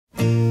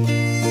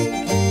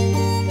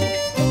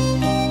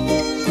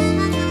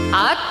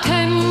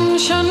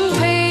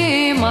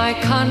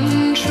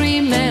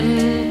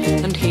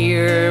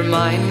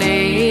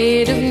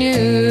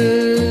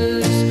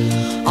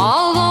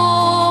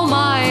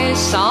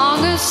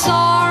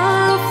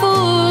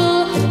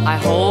I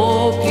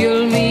hope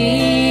you'll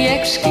me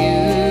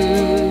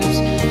excuse.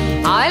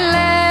 I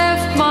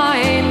left my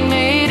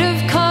native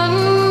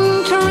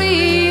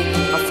country,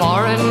 a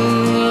foreign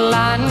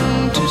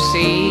land to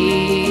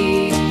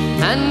see,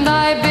 and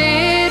I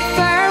bid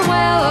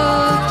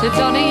farewell to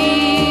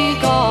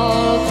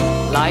Donegal,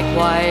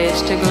 likewise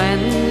to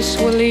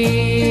Glenswilly.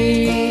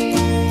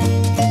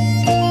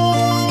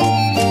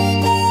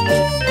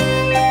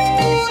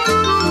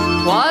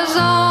 'Twas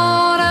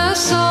on a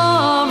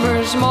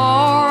summer's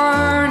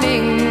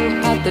morning,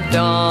 at the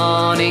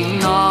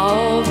dawning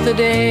of the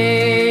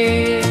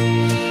day,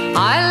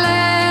 I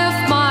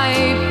left my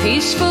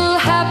peaceful,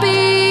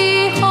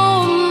 happy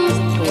home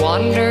to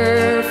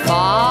wander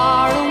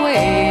far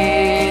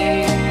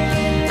away.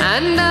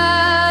 And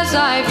as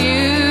I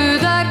view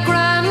that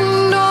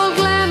grand old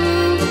glen,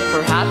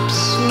 perhaps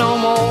no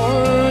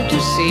more to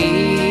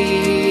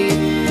see,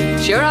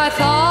 sure I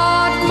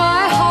thought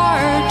my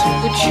heart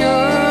would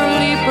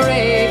surely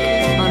break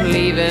on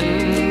leaving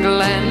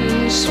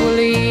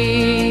Glenswilly.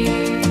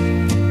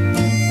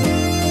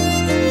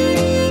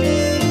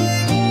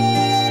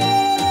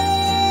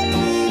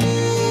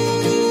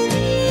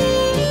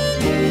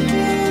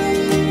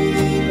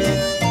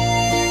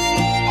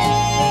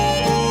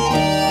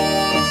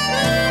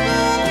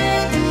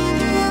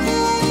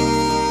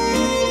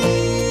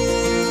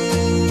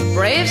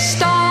 Brave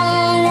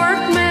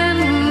stalwart men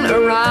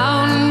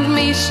around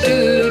me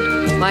stood,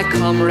 my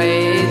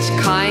comrades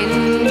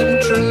kind and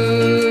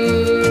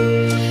true.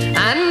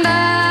 And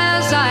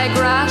as I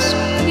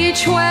grasped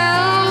each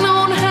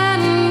well-known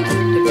hand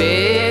to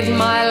bid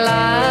my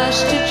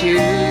last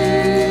adieu,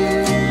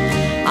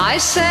 I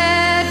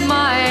said,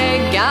 my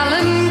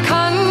gallant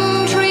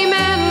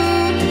countrymen,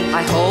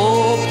 I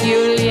hope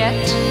you'll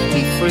yet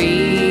be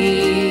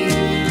free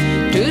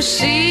to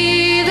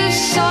see the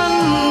sun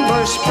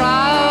burst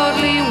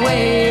proudly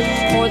wave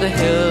o'er the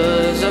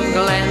hills of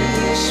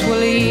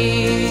Glenswilly.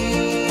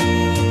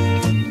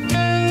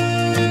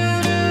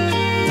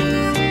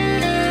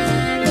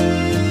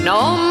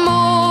 No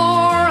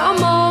more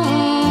among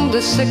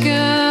the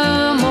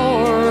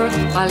sycamore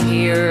I'll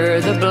hear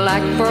the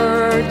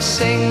blackbird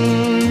sing.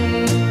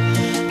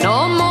 No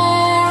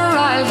more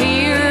I'll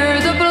hear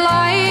the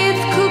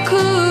blithe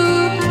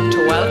cuckoo to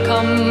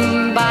welcome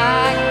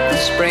back the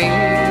spring.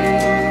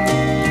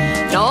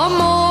 No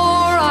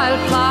more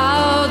I'll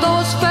plough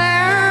those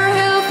fair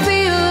hill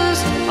fields,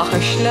 a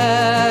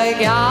hushleg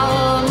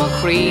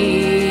Almacree.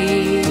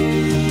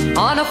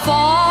 On a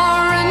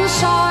foreign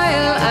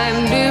soil I'm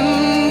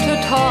doomed to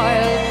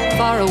toil,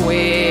 far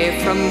away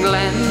from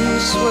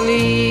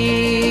Glenswilly.